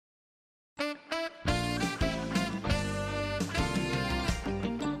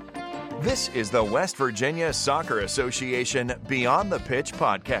This is the West Virginia Soccer Association Beyond the Pitch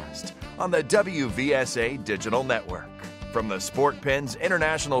podcast on the WVSA Digital Network. From the Sport Pens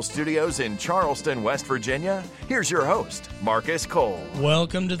International Studios in Charleston, West Virginia, here's your host, Marcus Cole.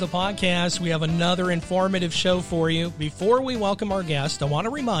 Welcome to the podcast. We have another informative show for you. Before we welcome our guest, I want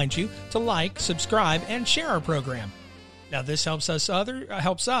to remind you to like, subscribe, and share our program. Now, this helps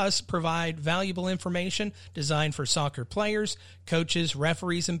us provide valuable information designed for soccer players, coaches,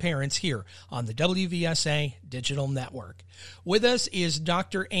 referees, and parents here on the WVSA Digital Network. With us is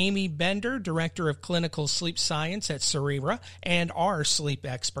Dr. Amy Bender, Director of Clinical Sleep Science at Cerevra and our sleep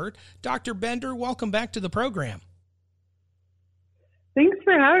expert. Dr. Bender, welcome back to the program. Thanks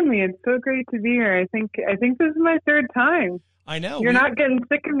for having me. It's so great to be here. I think this is my third time. I know you're not getting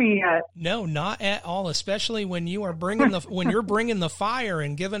sick of me yet. No, not at all. Especially when you are bringing when you're bringing the fire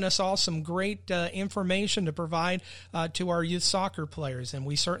and giving us all some great information to provide to our youth soccer players. And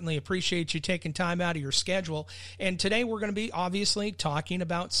we certainly appreciate you taking time out of your schedule. And today we're going to be obviously talking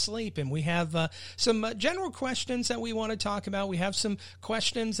about sleep, and we have some general questions that we want to talk about. We have some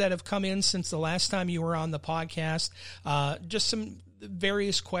questions that have come in since the last time you were on the podcast. Just some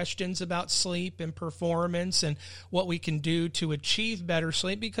various questions about sleep and performance and what we can do to achieve better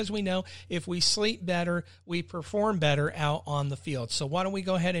sleep, because we know if we sleep better, we perform better out on the field. So why don't we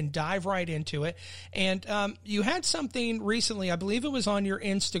go ahead and dive right into it? And you had something recently, I believe it was on your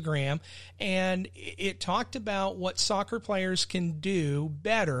Instagram, and it talked about what soccer players can do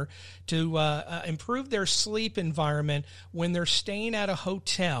better to improve their sleep environment when they're staying at a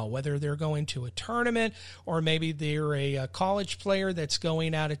hotel, whether they're going to a tournament or maybe they're a college player that's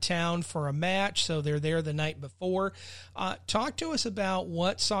going out of town for a match, so they're there the night before. Talk to us about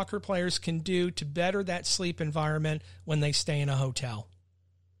what soccer players can do to better that sleep environment when they stay in a hotel.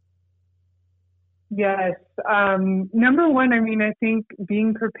 Yes. Number one, I think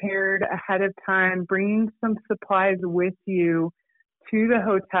being prepared ahead of time, bringing some supplies with you to the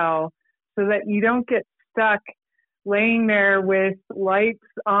hotel so that you don't get stuck laying there with lights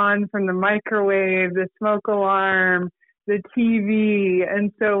on from the microwave, the smoke alarm, the TV.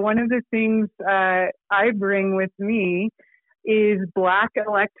 And so one of the things I bring with me is black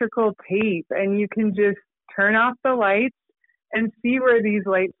electrical tape, and you can just turn off the lights and see where these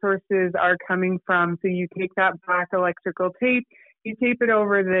light sources are coming from. So you take that black electrical tape, you tape it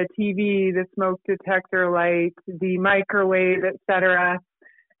over the TV, the smoke detector light, the microwave, etc.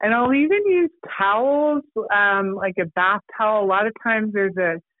 And I'll even use towels, like a bath towel. A lot of times there's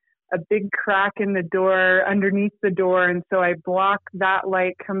a big crack in the door, underneath the door, and so I block that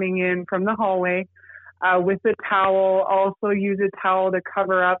light coming in from the hallway with a towel. Also use a towel to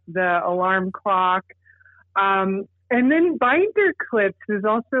cover up the alarm clock. And then binder clips is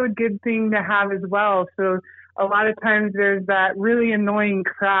also a good thing to have as well. So a lot of times there's that really annoying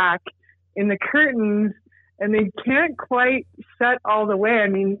crack in the curtains, and they can't quite shut all the way. I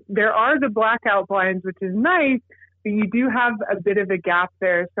mean, there are the blackout blinds, which is nice, but you do have a bit of a gap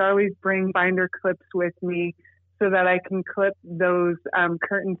there. So I always bring binder clips with me so that I can clip those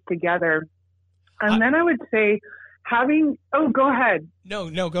curtains together. And then I would say go ahead.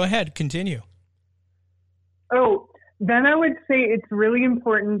 No, go ahead. Continue. Then I would say it's really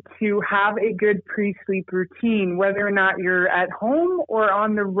important to have a good pre-sleep routine, whether or not you're at home or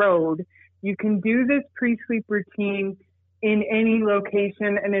on the road. You can do this pre-sleep routine in any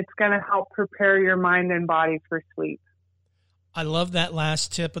location, and it's going to help prepare your mind and body for sleep. I love that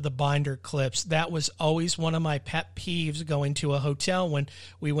last tip of the binder clips. That was always one of my pet peeves going to a hotel when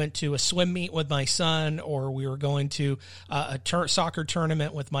we went to a swim meet with my son, or we were going to a soccer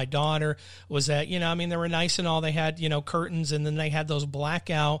tournament with my daughter, was that, they were nice and all. They had, curtains, and then they had those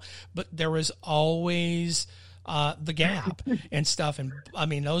blackout, but there was always the gap and stuff. And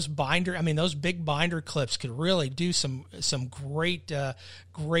those big binder clips could really do some great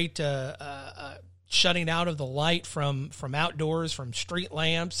shutting out of the light from outdoors, from street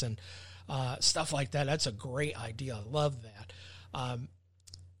lamps and stuff like that. That's a great idea. I love that.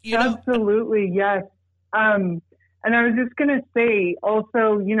 Absolutely. Yes. And I was just going to say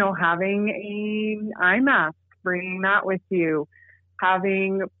also, having an eye mask, bringing that with you,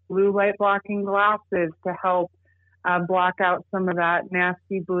 having blue light blocking glasses to help block out some of that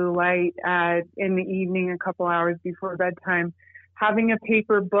nasty blue light in the evening, a couple hours before bedtime. Having a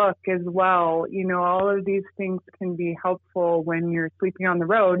paper book as well. All of these things can be helpful when you're sleeping on the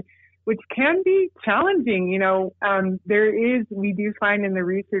road, which can be challenging. We do find in the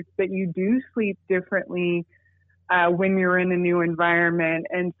research that you do sleep differently when you're in a new environment.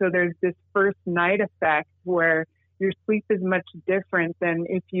 And so there's this first night effect where your sleep is much different than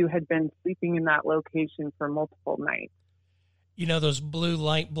if you had been sleeping in that location for multiple nights. You know, those blue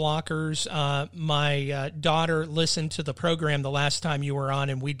light blockers, my daughter listened to the program the last time you were on,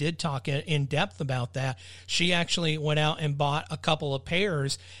 and we did talk in depth about that. She actually went out and bought a couple of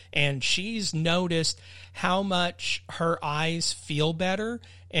pairs, and she's noticed how much her eyes feel better,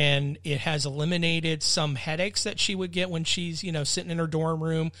 and it has eliminated some headaches that she would get when she's, you know, sitting in her dorm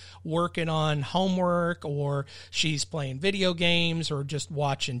room working on homework, or she's playing video games, or just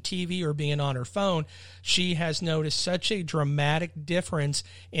watching TV, or being on her phone. She has noticed such a dramatic difference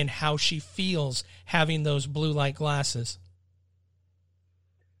in how she feels having those blue light glasses.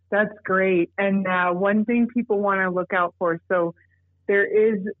 That's great. And one thing people want to look out for, so there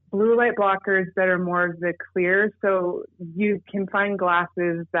is blue light blockers that are more of the clear. So you can find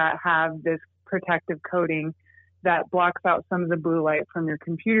glasses that have this protective coating that blocks out some of the blue light from your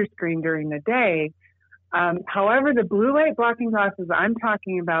computer screen during the day. However, the blue light blocking glasses I'm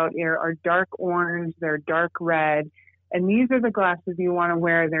talking about are dark orange, they're dark red, and these are the glasses you want to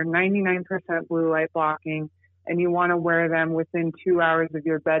wear. They're 99% blue light blocking, and you want to wear them within 2 hours of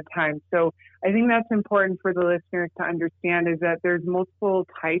your bedtime. So I think that's important for the listeners to understand, is that there's multiple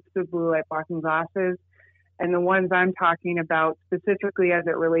types of blue light blocking glasses, and the ones I'm talking about specifically as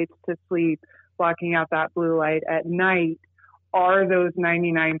it relates to sleep, blocking out that blue light at night, are those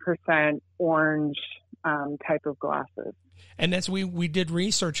 99% orange type of glasses. And that's we did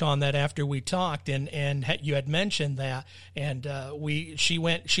research on that after we talked, and you had mentioned that, and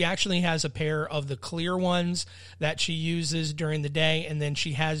she actually has a pair of the clear ones that she uses during the day, and then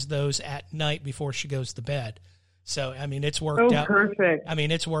she has those at night before she goes to bed. So I mean, it's worked out perfect. I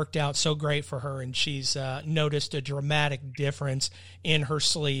mean, it's worked out so great for her, and she's noticed a dramatic difference in her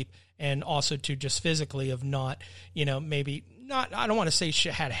sleep, and also to just physically of not, you know, maybe not, I don't want to say she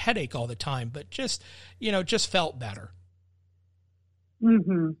had a headache all the time, but just, you know, just felt better.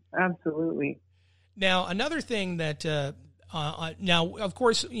 Mm-hmm. Absolutely. Now, another thing that, now, of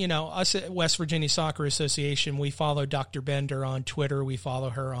course, you know, us at West Virginia Soccer Association, we follow Dr. Bender on Twitter. We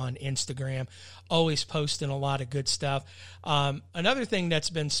follow her on Instagram, always posting a lot of good stuff. Another thing that's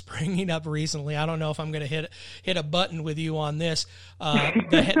been springing up recently, I don't know if I'm going to hit a button with you on this.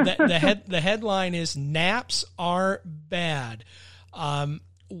 The headline is "Naps Are Bad."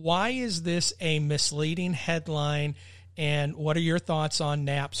 Why is this a misleading headline? And what are your thoughts on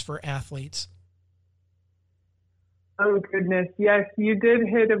naps for athletes? Oh goodness, yes, you did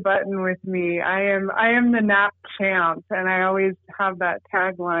hit a button with me. I am the nap champ, and I always have that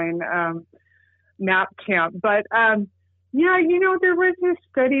tagline, nap champ. But yeah, you know, there was this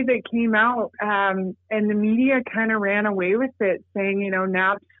study that came out, and the media kind of ran away with it, saying, you know,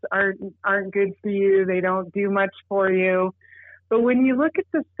 naps aren't good for you. They don't do much for you. But when you look at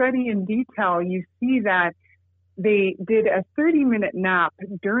the study in detail, you see that they did a 30-minute nap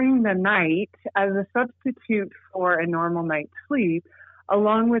during the night as a substitute for a normal night's sleep,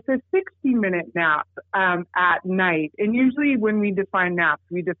 along with a 60-minute nap at night. And usually when we define naps,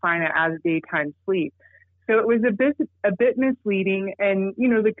 we define it as daytime sleep. So it was a bit misleading. And, you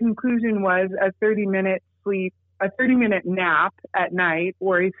know, the conclusion was a 30-minute nap at night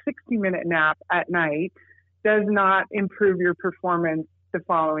or a 60-minute nap at night does not improve your performance the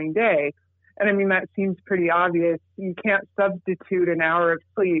following day. And I mean, that seems pretty obvious. You can't substitute an hour of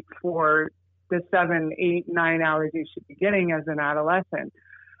sleep for the 7, 8, 9 hours you should be getting as an adolescent.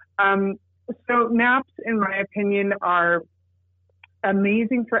 So naps, in my opinion, are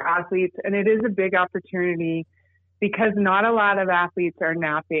amazing for athletes, and it is a big opportunity because not a lot of athletes are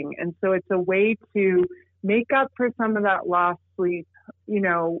napping. And so it's a way to make up for some of that lost sleep, you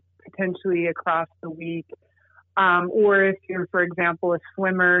know, potentially across the week. Or if you're, for example, a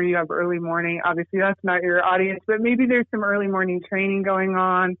swimmer, you have early morning, obviously that's not your audience, but maybe there's some early morning training going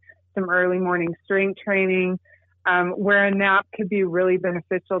on, some early morning strength training, where a nap could be really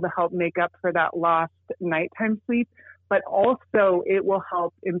beneficial to help make up for that lost nighttime sleep. But also it will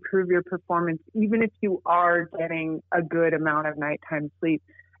help improve your performance, even if you are getting a good amount of nighttime sleep.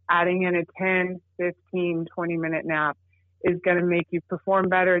 Adding in a 10, 15, 20-minute nap is going to make you perform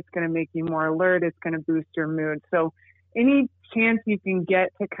better. It's going to make you more alert. It's going to boost your mood. So any chance you can get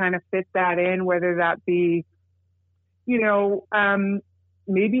to kind of fit that in, whether that be, you know,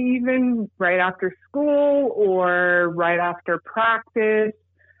 maybe even right after school or right after practice,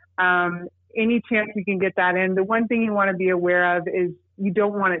 any chance you can get that in. The one thing you want to be aware of is you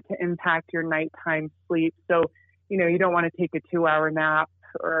don't want it to impact your nighttime sleep. So, you know, you don't want to take a 2-hour nap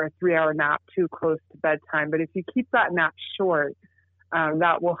or a 3-hour nap too close to bedtime. But if you keep that nap short,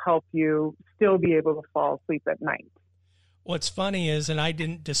 that will help you still be able to fall asleep at night. What's funny is, and I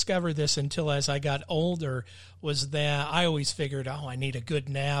didn't discover this until as I got older, was that I always figured, oh, I need a good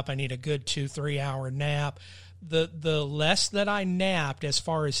nap. I need a good 2-3 hour nap. The less that I napped as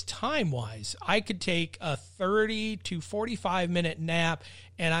far as time-wise, I could take a 30 to 45-minute nap,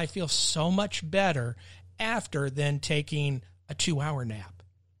 and I feel so much better after than taking a 2-hour nap.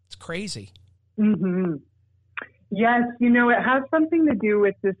 It's crazy. Mm-hmm. Yes, it has something to do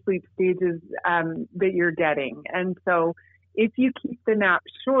with the sleep stages that you're getting. And so if you keep the nap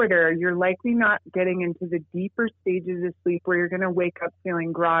shorter, you're likely not getting into the deeper stages of sleep where you're going to wake up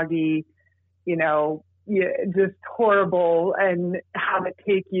feeling groggy, just horrible, and have it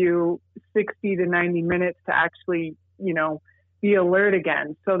take you 60 to 90 minutes to actually, be alert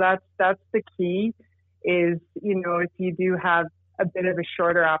again. So that's the key is, if you do have a bit of a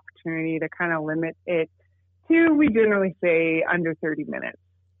shorter opportunity to kind of limit it to, we generally say under 30 minutes.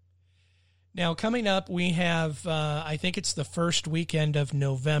 Now, coming up, we have, I think it's the first weekend of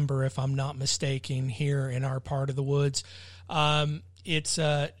November, if I'm not mistaken, here in our part of the woods. It's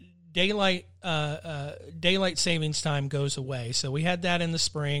daylight savings time goes away. So we had that in the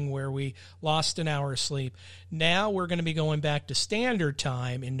spring where we lost an hour of sleep. Now we're going to be going back to standard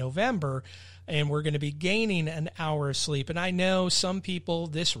time in November, and we're going to be gaining an hour of sleep. And I know some people,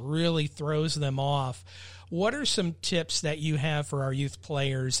 this really throws them off. What are some tips that you have for our youth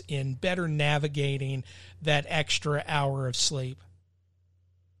players in better navigating that extra hour of sleep?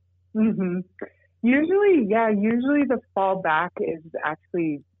 Mm-hmm. Usually the fall back is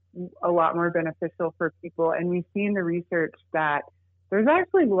actually a lot more beneficial for people. And we see in the research that there's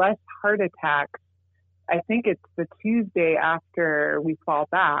actually less heart attacks. I think it's the Tuesday after we fall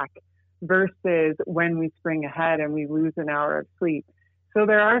back versus when we spring ahead and we lose an hour of sleep. So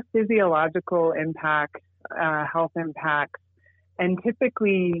there are physiological impacts, health impacts, and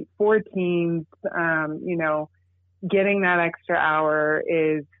typically for teens, getting that extra hour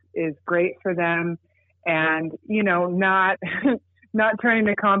is great for them, and not trying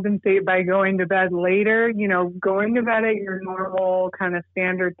to compensate by going to bed later. Going to bed at your normal kind of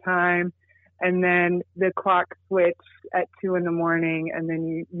standard time, and then the clock switch at 2 a.m, and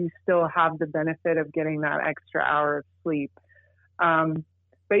then you still have the benefit of getting that extra hour of sleep.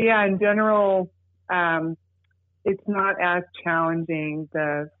 But yeah, in general, it's not as challenging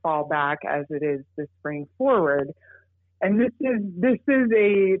the fall back as it is the spring forward. And this is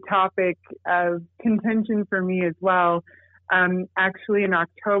a topic of contention for me as well. Actually, in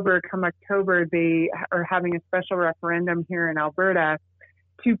October, they are having a special referendum here in Alberta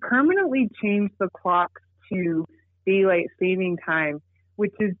to permanently change the clocks to daylight saving time,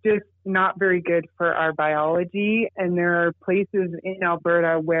 which is just not very good for our biology. And there are places in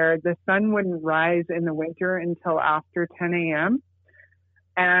Alberta where the sun wouldn't rise in the winter until after 10 a.m.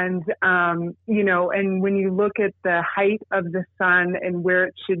 And, and when you look at the height of the sun and where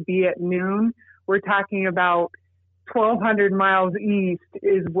it should be at noon, we're talking about 1,200 miles east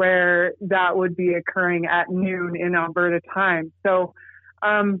is where that would be occurring at noon in Alberta time. So,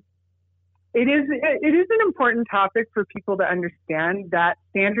 it is an important topic for people to understand that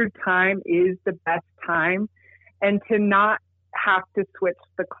standard time is the best time, and to not have to switch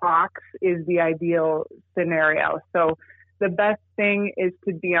the clocks is the ideal scenario. So the best thing is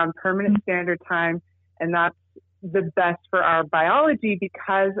to be on permanent standard time, and that's the best for our biology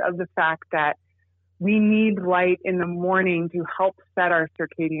because of the fact that we need light in the morning to help set our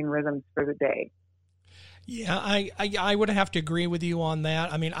circadian rhythms for the day. Yeah, I would have to agree with you on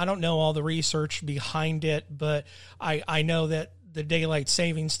that. I mean, I don't know all the research behind it, but I know that the daylight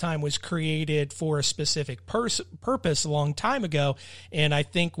savings time was created for a specific purpose a long time ago, and I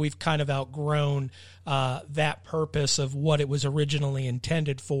think we've kind of outgrown that purpose of what it was originally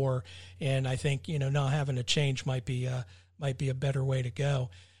intended for, and I think, not having a change might be a better way to go.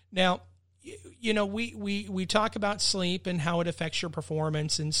 Now, we talk about sleep and how it affects your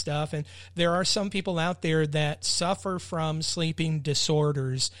performance and stuff. And there are some people out there that suffer from sleeping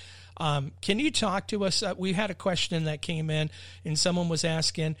disorders. Can you talk to us? We had a question that came in and someone was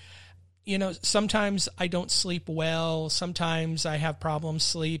asking, sometimes I don't sleep well. Sometimes I have problems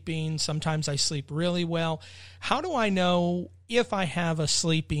sleeping. Sometimes I sleep really well. How do I know if I have a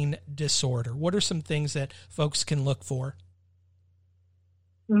sleeping disorder? What are some things that folks can look for?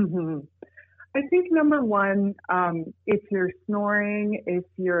 Mm-hmm. I think number one, if you're snoring, if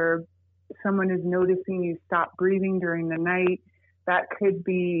someone is noticing you stop breathing during the night, that could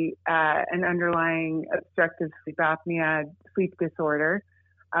be an underlying obstructive sleep apnea sleep disorder.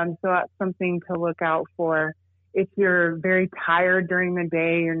 So that's something to look out for. If you're very tired during the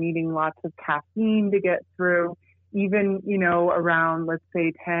day, you're needing lots of caffeine to get through, even, around, let's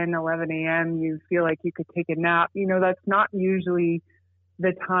say 10, 11 a.m., you feel like you could take a nap, that's not usually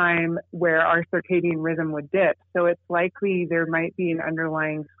the time where our circadian rhythm would dip. So it's likely there might be an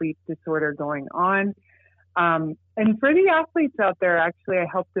underlying sleep disorder going on. And for the athletes out there, actually, I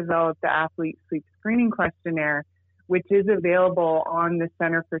helped develop the Athlete Sleep Screening Questionnaire, which is available on the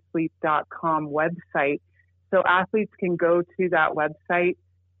centerforsleep.com website. So athletes can go to that website,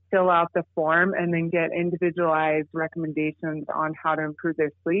 fill out the form, and then get individualized recommendations on how to improve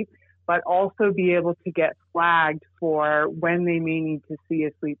their sleep, but also be able to get flagged for when they may need to see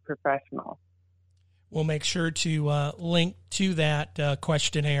a sleep professional. We'll make sure to link to that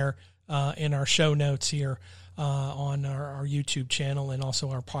questionnaire in our show notes here on our YouTube channel and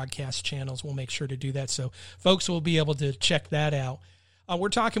also our podcast channels. We'll make sure to do that so folks will be able to check that out. We're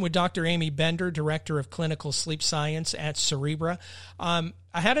talking with Dr. Amy Bender, Director of Clinical Sleep Science at Cerebra.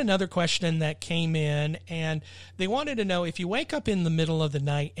 I had another question that came in, and they wanted to know, if you wake up in the middle of the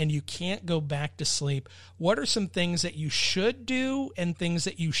night and you can't go back to sleep, what are some things that you should do and things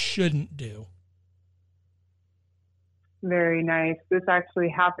that you shouldn't do? Very nice. This actually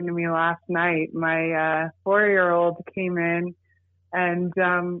happened to me last night. My 4-year-old came in and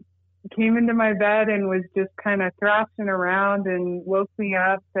came into my bed and was just kind of thrashing around and woke me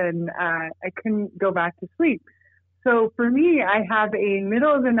up, and I couldn't go back to sleep. So for me, I have a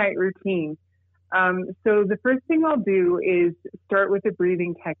middle of the night routine. So the first thing I'll do is start with a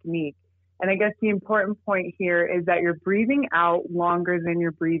breathing technique. And I guess the important point here is that you're breathing out longer than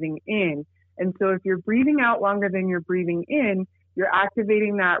you're breathing in. And so if you're breathing out longer than you're breathing in, you're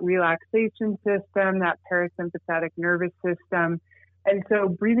activating that relaxation system, that parasympathetic nervous system. And so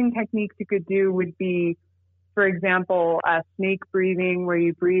breathing techniques you could do would be, for example, snake breathing, where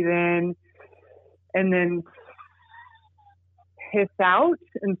you breathe in and then hiss out.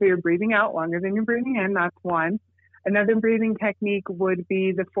 And so you're breathing out longer than you're breathing in. That's one. Another breathing technique would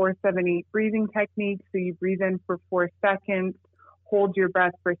be the 4-7-8 breathing technique. So you breathe in for 4 seconds, hold your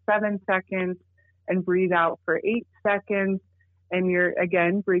breath for 7 seconds, and breathe out for 8 seconds. And you're,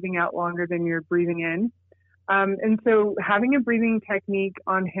 again, breathing out longer than you're breathing in. And so having a breathing technique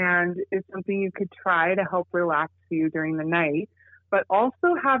on hand is something you could try to help relax you during the night, but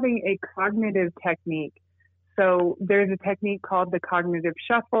also having a cognitive technique. So there's a technique called the cognitive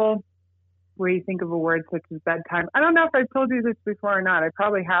shuffle, where you think of a word such as bedtime. I don't know if I've told you this before or not. I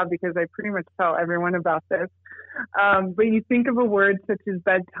probably have, because I pretty much tell everyone about this. But you think of a word such as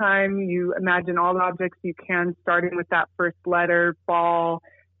bedtime, you imagine all the objects you can, starting with that first letter: ball,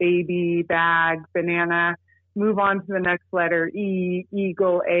 baby, bag, banana. Move on to the next letter: E,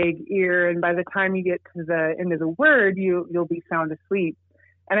 eagle, egg, ear. And by the time you get to the end of the word, you'll be sound asleep.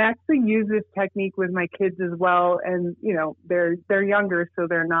 And I actually use this technique with my kids as well. And, they're younger, so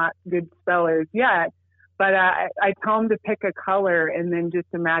they're not good spellers yet. But I tell them to pick a color and then just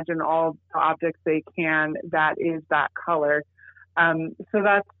imagine all the objects they can that is that color. So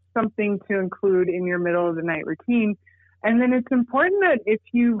that's something to include in your middle of the night routine. And then it's important that if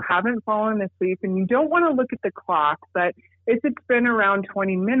you haven't fallen asleep, and you don't want to look at the clock, but if it's been around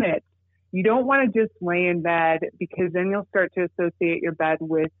 20 minutes, you don't want to just lay in bed, because then you'll start to associate your bed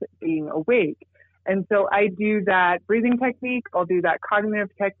with being awake. And so I do that breathing technique, I'll do that cognitive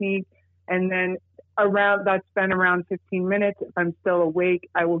technique, and then that's been around 15 minutes. If I'm still awake,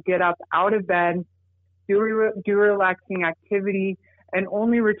 I will get up out of bed, do a relaxing activity, and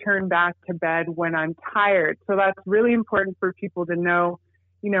only return back to bed when I'm tired. So that's really important for people to know.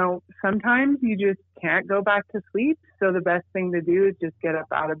 Sometimes you just can't go back to sleep. So the best thing to do is just get up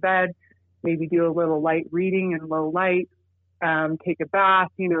out of bed, maybe do a little light reading in low light, take a bath,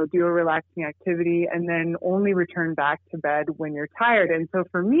 do a relaxing activity, and then only return back to bed when you're tired. And so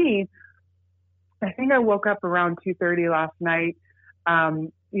for me, I think I woke up around 2:30 last night,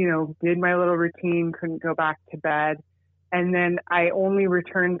 did my little routine, couldn't go back to bed. And then I only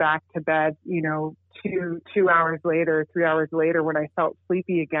returned back to bed, 2 hours later, 3 hours later, when I felt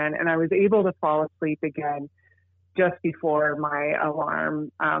sleepy again. And I was able to fall asleep again just before my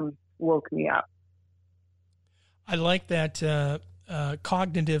alarm woke me up. I like that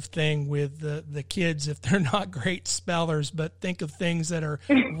cognitive thing with the kids, if they're not great spellers, but think of things that are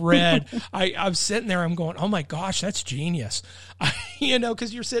read. I'm sitting there, I'm going, oh my gosh, that's genius.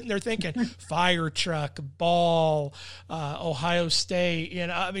 Because you're sitting there thinking fire truck, ball, Ohio State,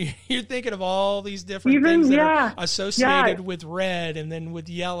 you're thinking of all these different things that are associated with red and then with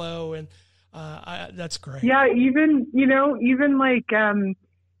yellow. And that's great. Yeah.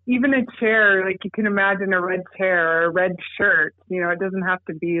 Even a chair, like you can imagine a red chair or a red shirt, it doesn't have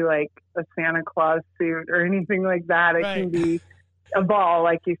to be like a Santa Claus suit or anything like that. It can be a ball,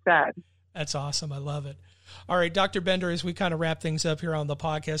 like you said. That's awesome. I love it. All right, Dr. Bender, as we kind of wrap things up here on the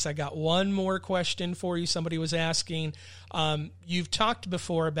podcast, I got one more question for you. Somebody was asking, you've talked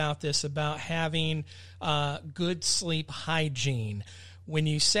before about this, about having good sleep hygiene. When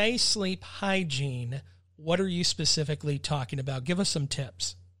you say sleep hygiene, what are you specifically talking about? Give us some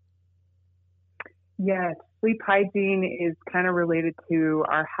tips. Yes, sleep hygiene is kind of related to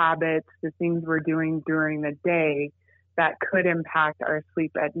our habits, the things we're doing during the day that could impact our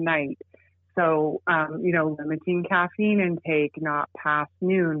sleep at night. So, limiting caffeine intake, not past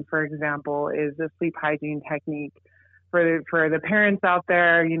noon, for example, is a sleep hygiene technique. For the parents out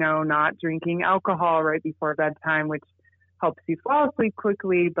there, not drinking alcohol right before bedtime, which helps you fall asleep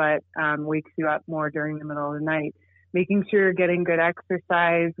quickly, but wakes you up more during the middle of the night. Making sure you're getting good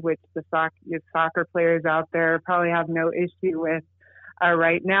exercise, which the soccer players out there probably have no issue with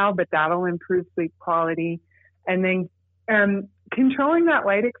right now, but that'll improve sleep quality. And then controlling that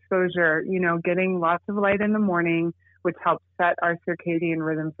light exposure, getting lots of light in the morning, which helps set our circadian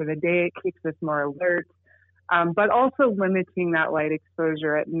rhythm for the day. It keeps us more alert, but also limiting that light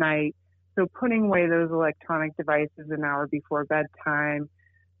exposure at night. So putting away those electronic devices an hour before bedtime,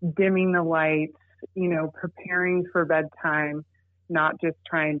 dimming the lights, preparing for bedtime, not just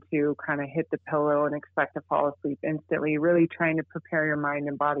trying to kind of hit the pillow and expect to fall asleep instantly, really trying to prepare your mind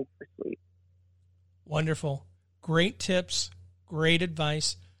and body for sleep. Wonderful. Great tips. Great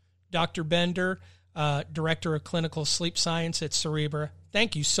advice. Dr. Bender, Director of Clinical Sleep Science at Cerebra,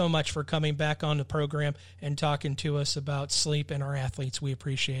 thank you so much for coming back on the program and talking to us about sleep and our athletes. We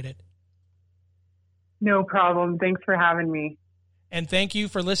appreciate it. No problem. Thanks for having me. And thank you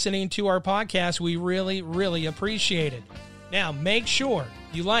for listening to our podcast. We really, really appreciate it. Now, make sure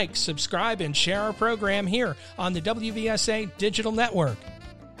you like, subscribe, and share our program here on the WVSA Digital Network.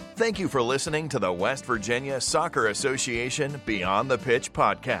 Thank you for listening to the West Virginia Soccer Association Beyond the Pitch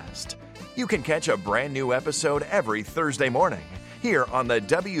podcast. You can catch a brand new episode every Thursday morning here on the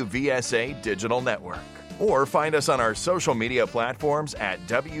WVSA Digital Network, or find us on our social media platforms at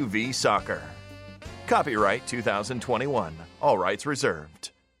WV Soccer. Copyright 2021. All rights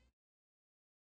reserved.